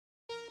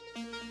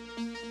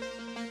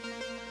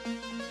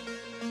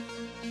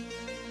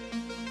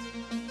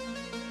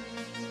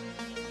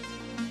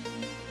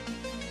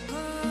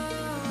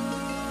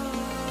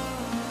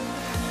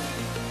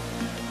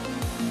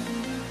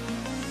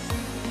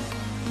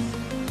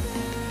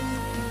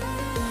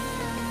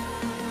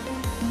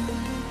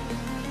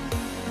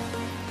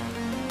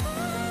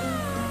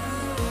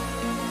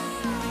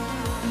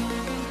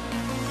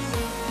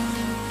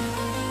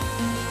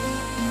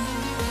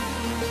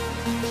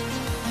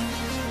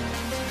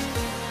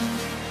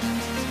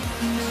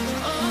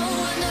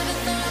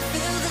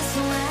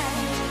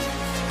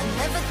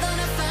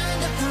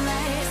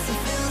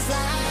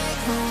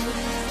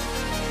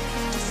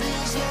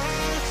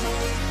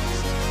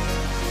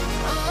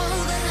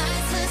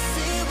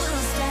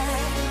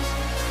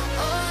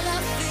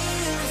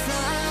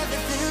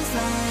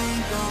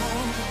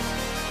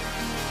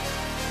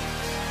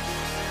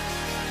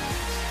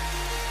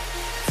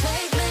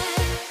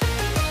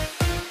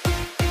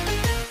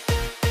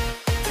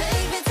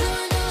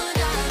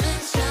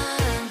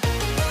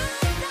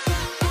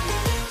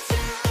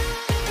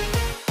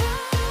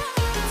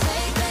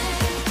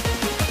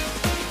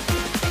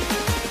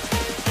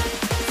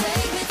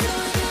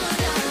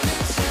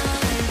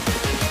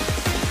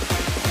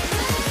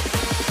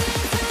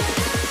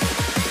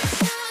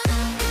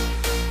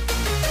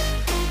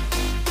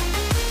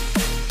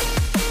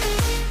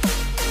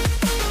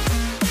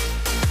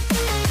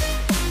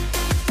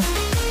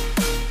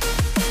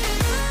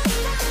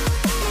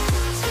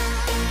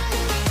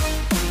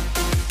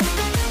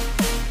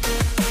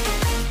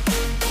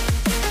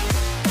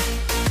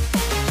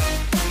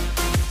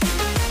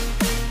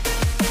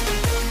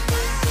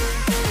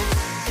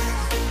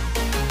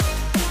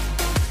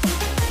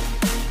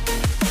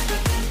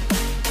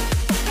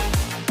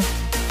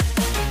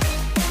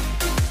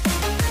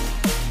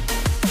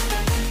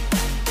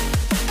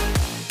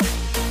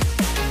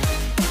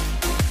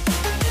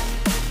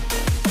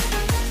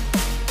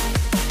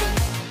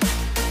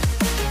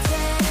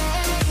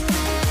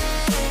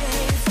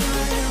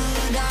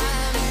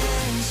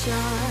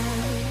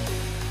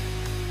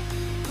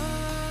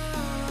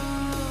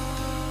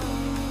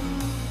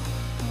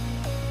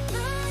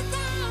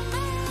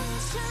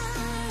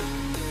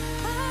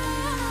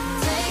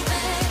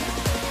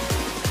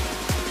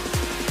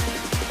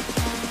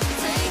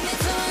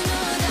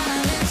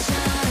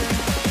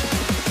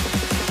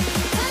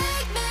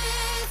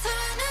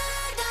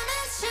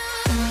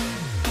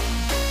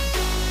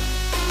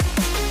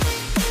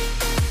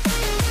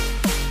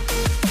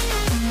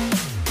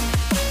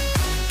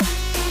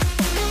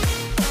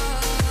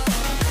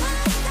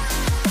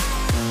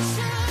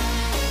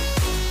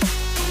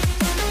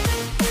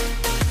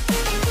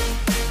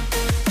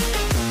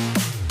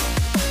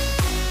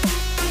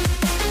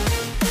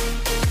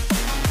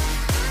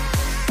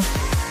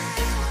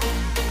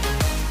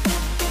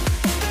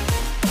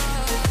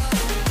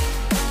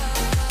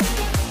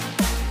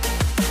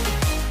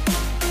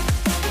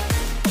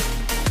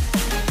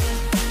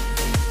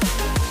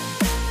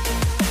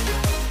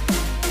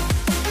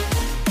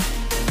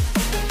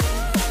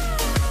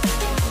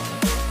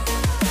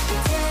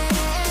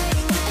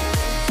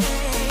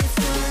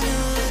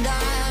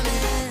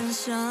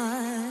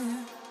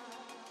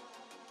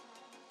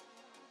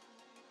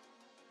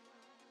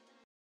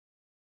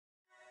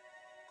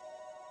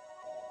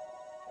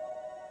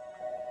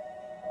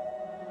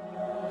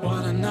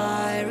an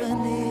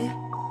irony.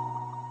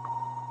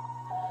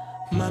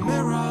 My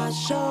mirror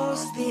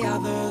shows the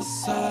other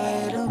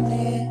side of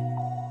me.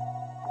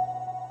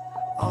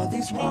 All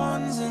these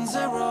ones and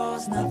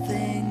zeros,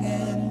 nothing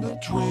in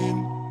between.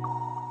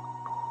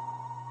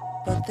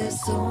 But there's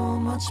so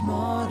much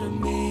more to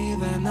me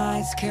than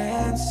eyes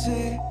can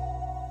see.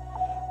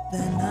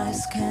 Than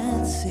eyes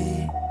can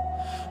see.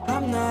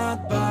 I'm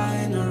not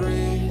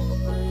binary.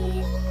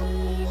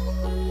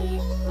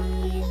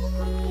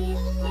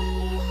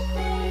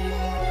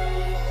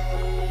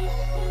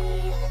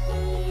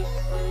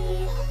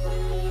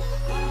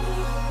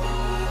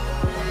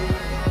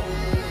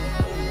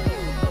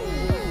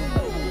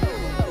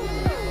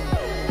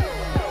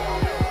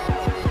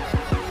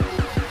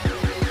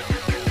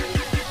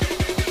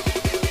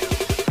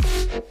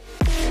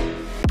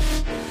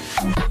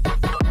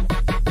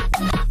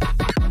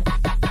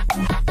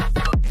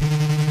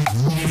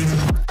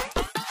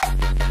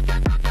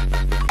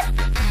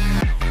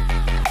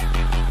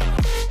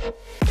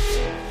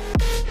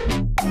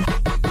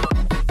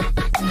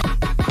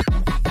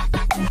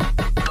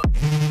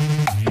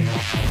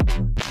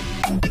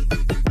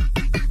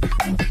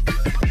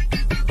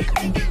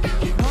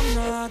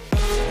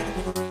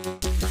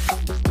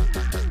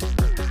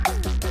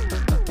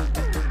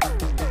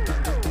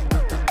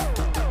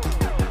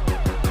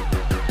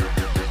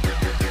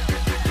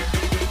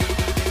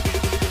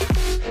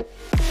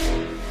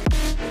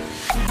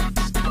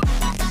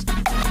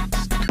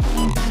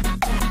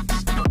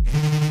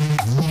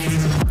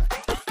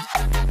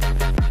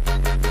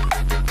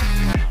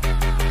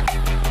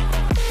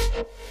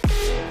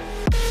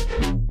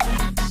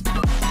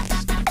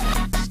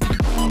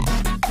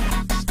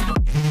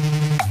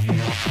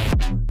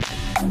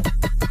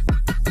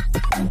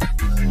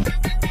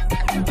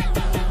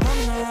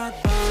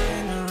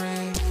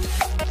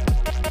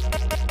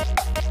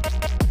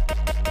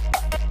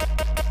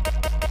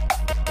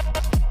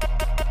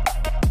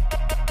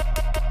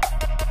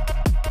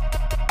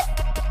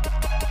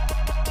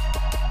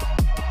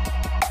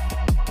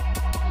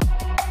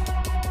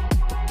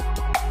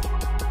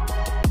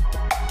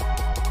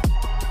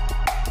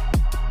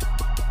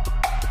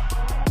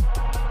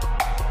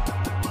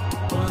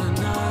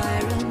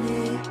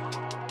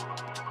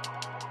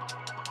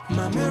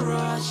 My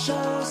mirror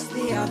shows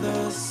the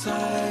other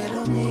side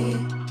of me.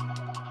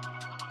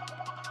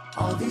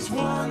 All these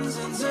ones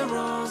and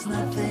zeros,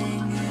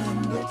 nothing in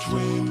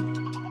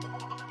between.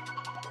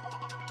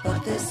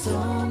 But there's so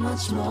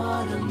much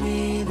more to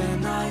me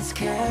than eyes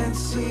can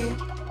see.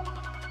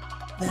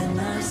 Than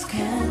eyes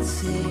can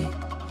see.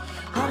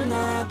 I'm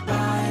not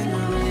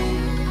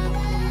binary.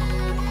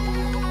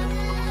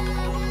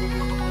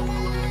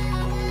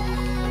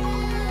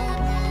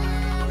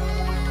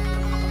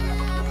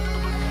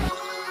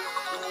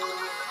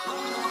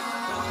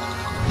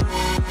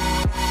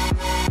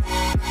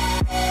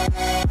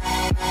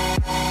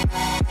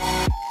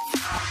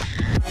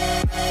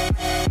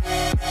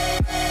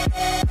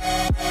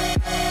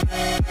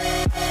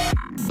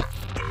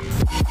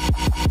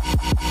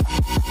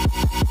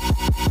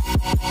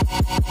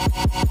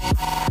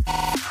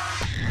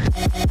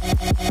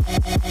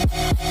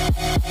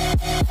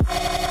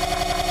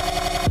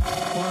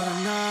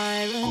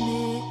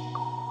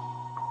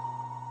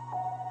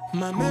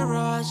 My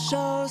mirror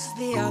shows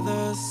the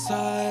other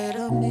side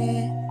of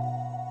me.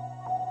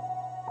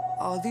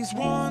 All these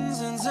ones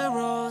and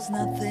zeros,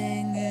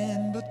 nothing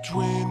in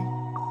between.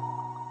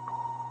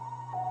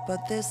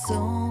 But there's so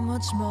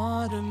much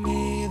more to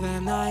me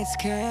than eyes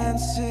can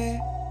see.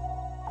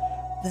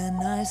 Than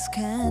eyes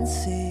can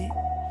see.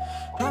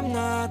 I'm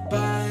not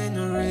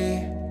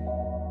binary.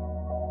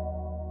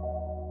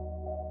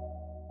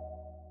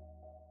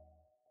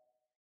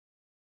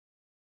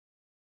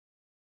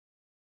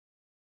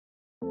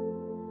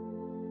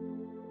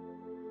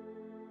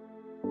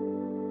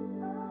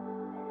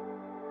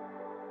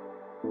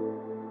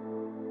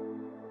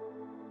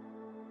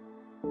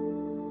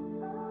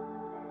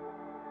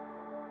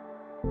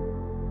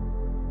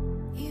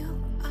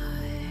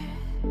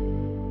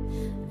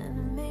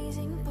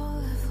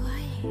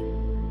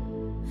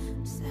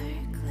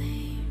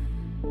 Circling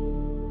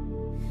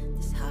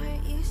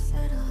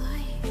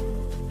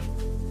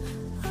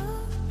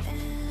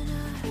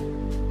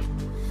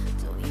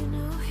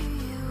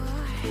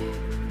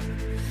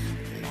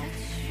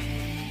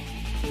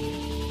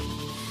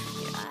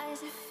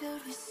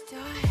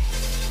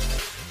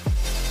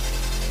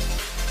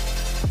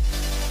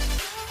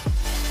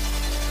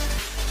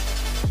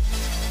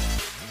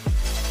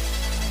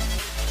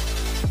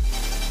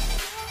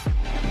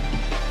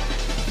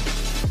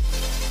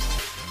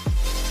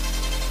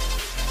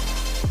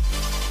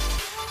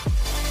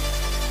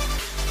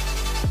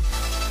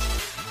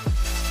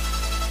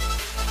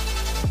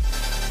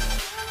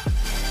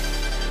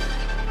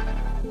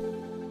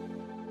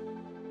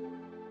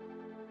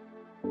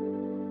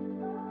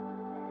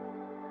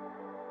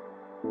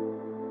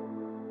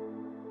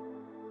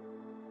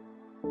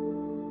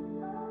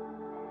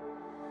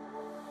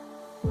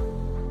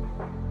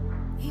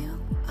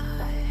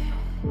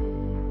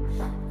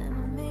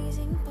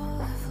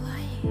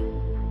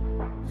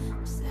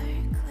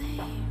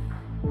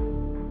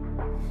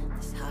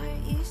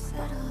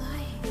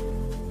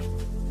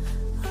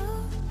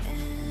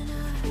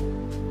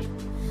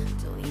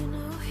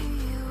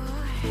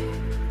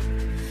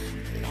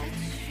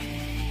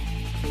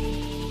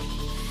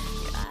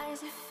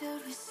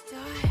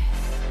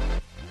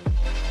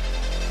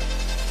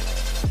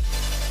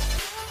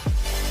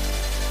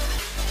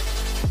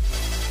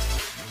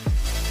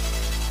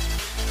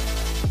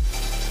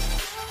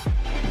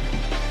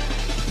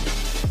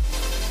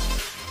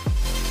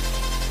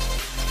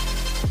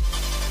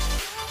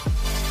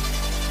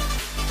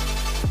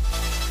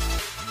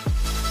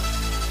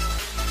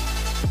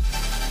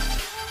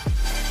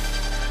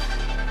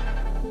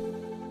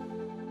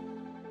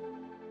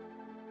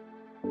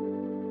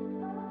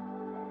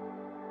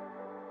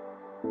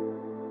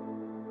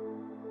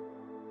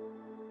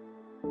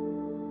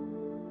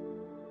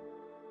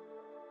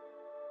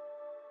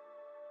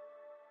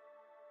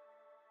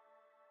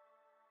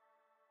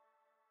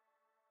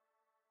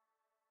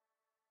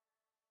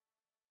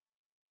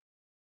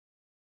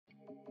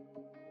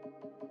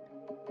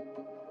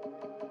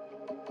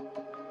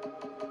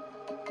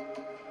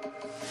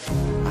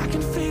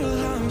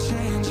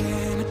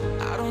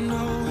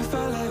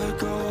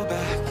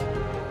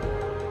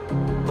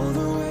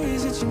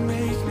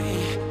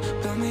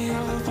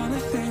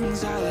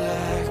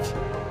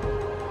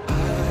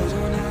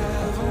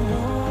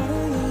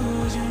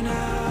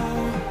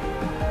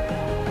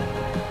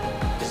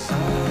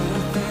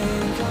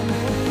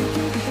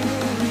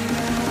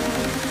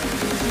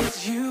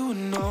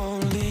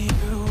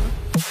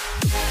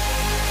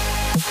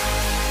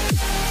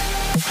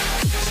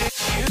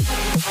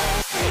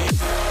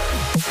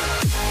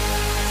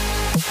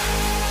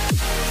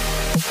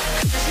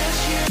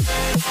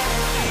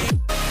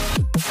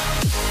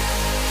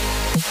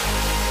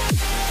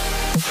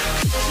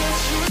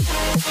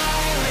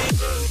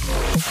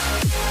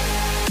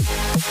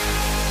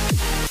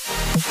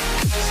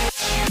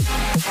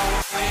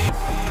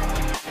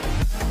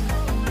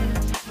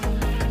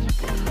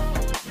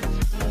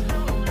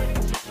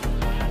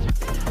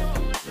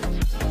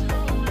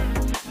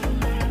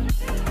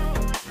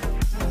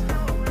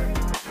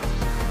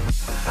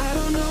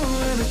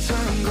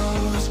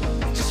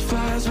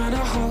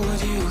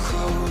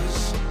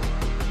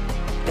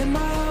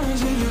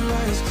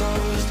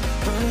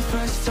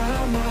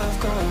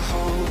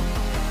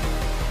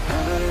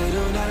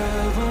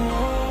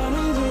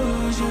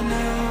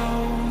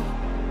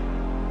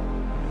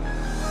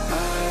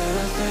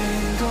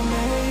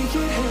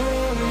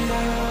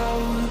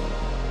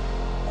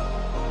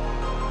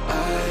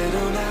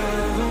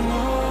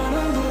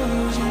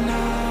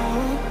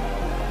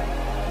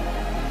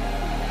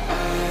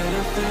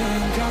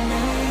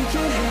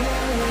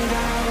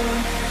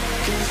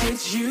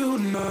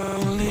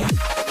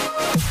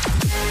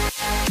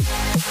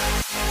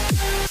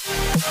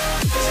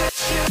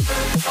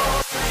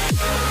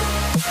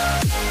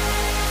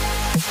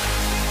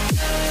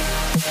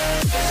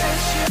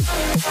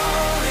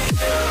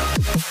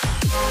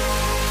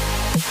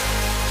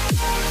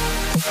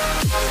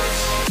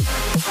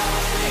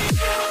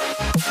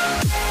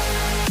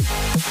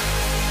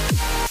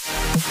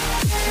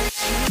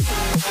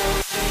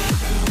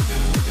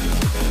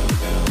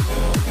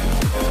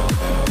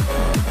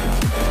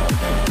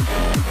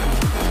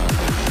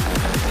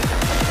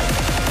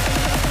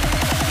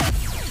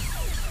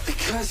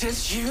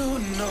It's you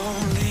and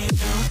only you.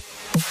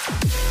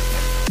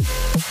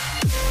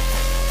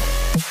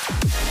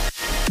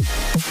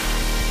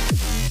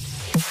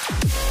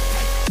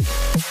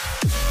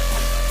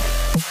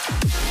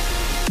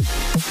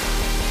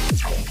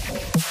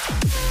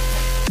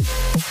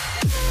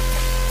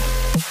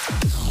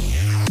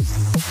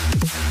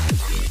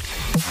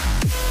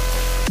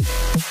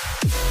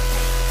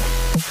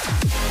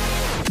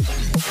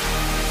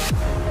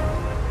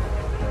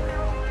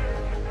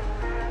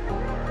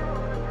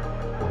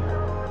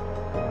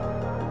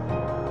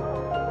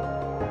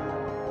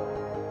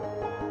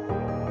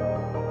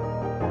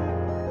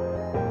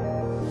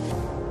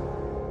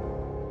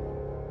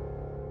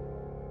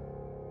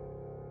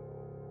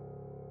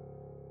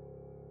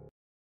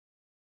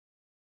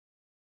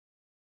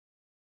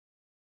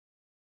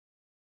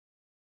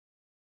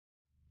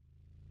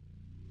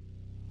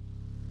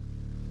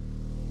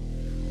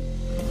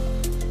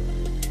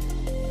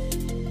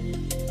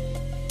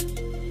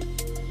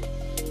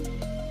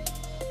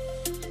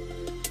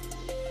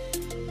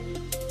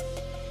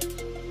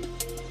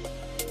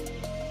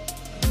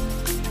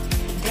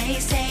 They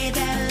say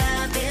that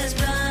love is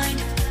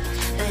blind,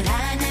 but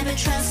I never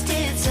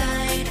trusted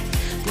sight.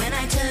 When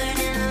I turn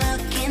and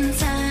look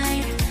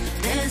inside,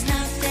 there's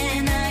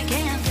nothing I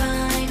can't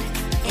find.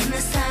 In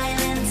the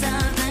silence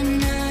of the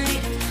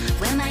night,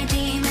 when my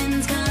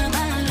demons come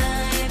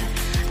alive,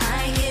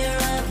 I hear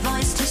a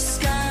voice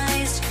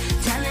disguised,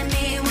 telling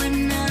me we're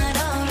not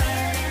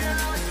alright.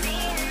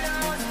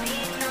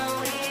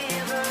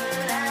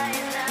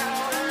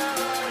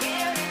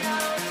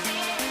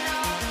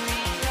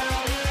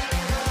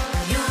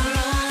 You're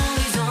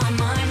always on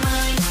my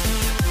mind.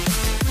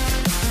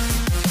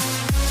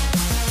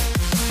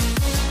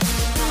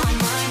 On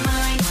my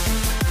mind.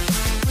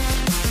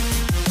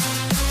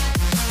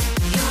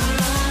 You're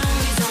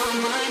always on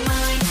my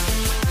mind.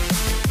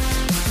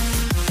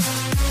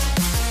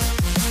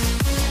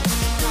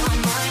 On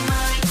my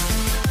mind.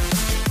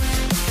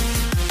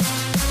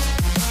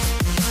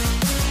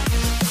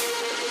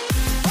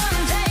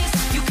 One taste,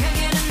 you can't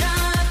get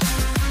enough.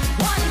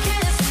 One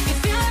kiss, you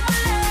feel my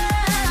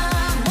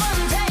love.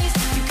 One taste,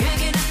 you can't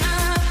get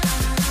enough.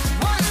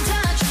 One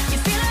touch, you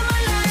feel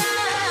my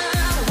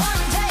love.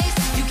 One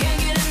taste, you can't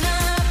get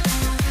enough.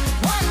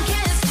 One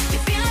kiss, you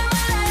feel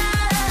my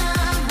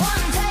love.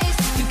 One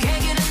taste, you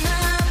can't get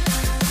enough.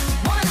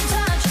 One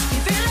touch, you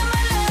feel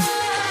my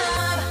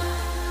love.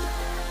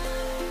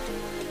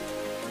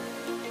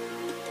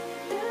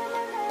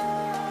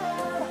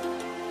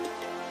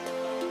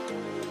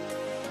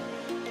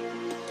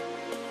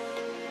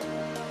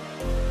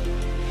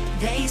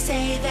 They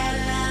say that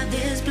love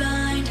is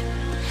blind,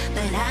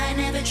 but I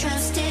never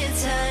trusted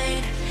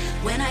sight.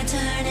 When I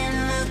turn and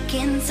look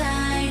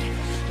inside,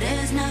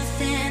 there's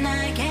nothing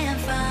I can't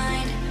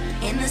find.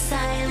 In the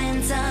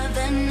silence of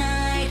the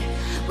night,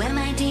 when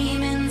my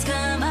demons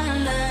come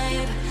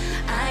alive,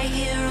 I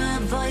hear a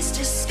voice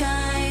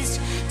disguised,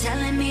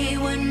 telling me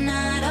we're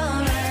not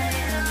alright.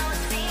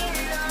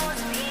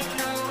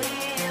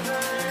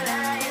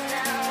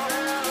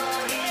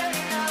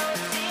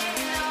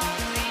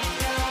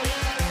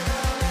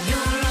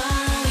 You're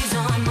always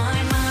on my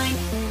mind.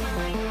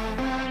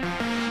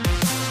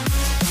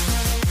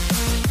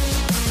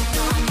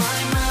 On my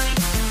mind.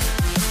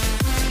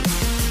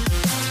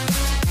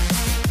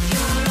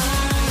 You're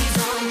always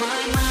on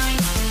my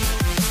mind.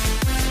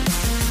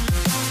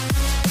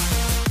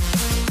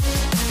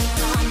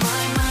 On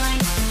my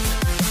mind.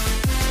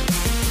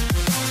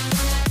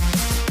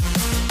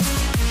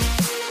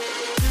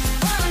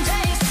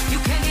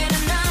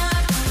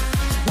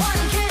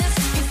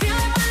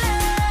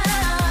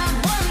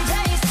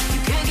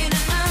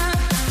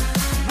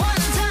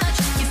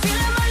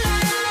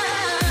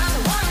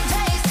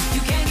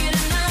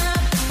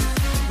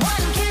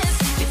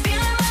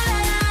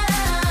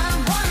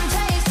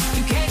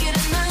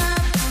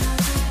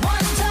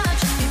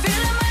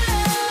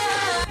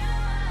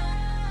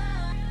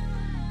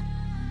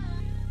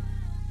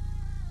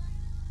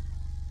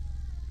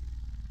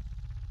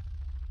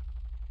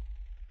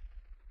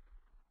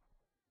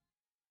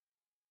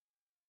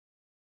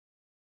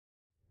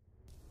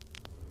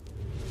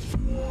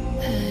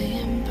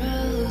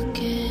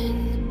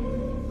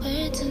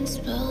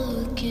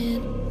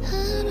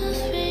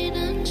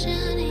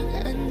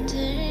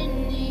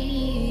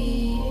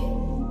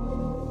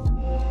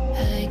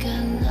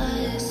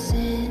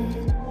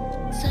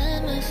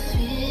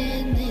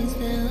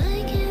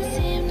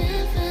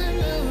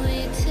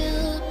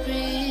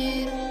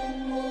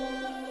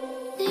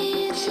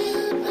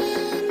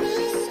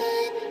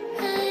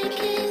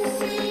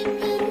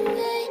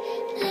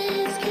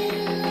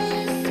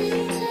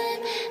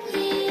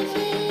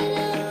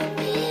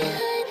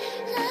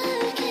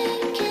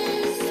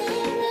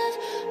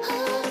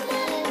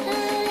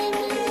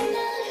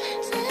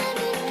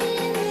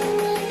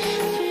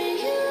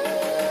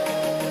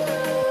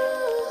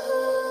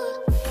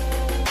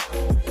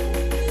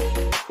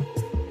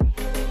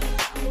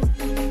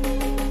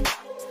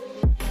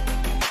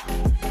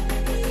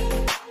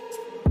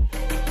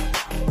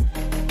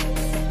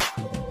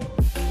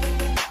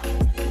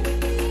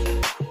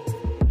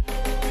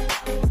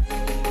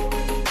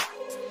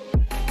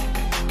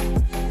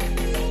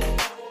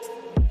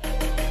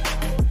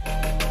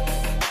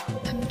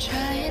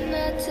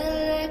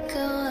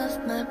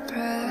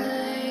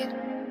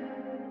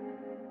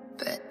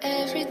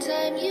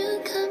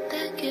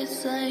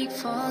 It's like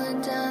falling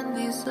down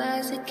these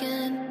lies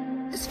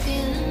again. This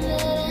feeling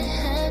that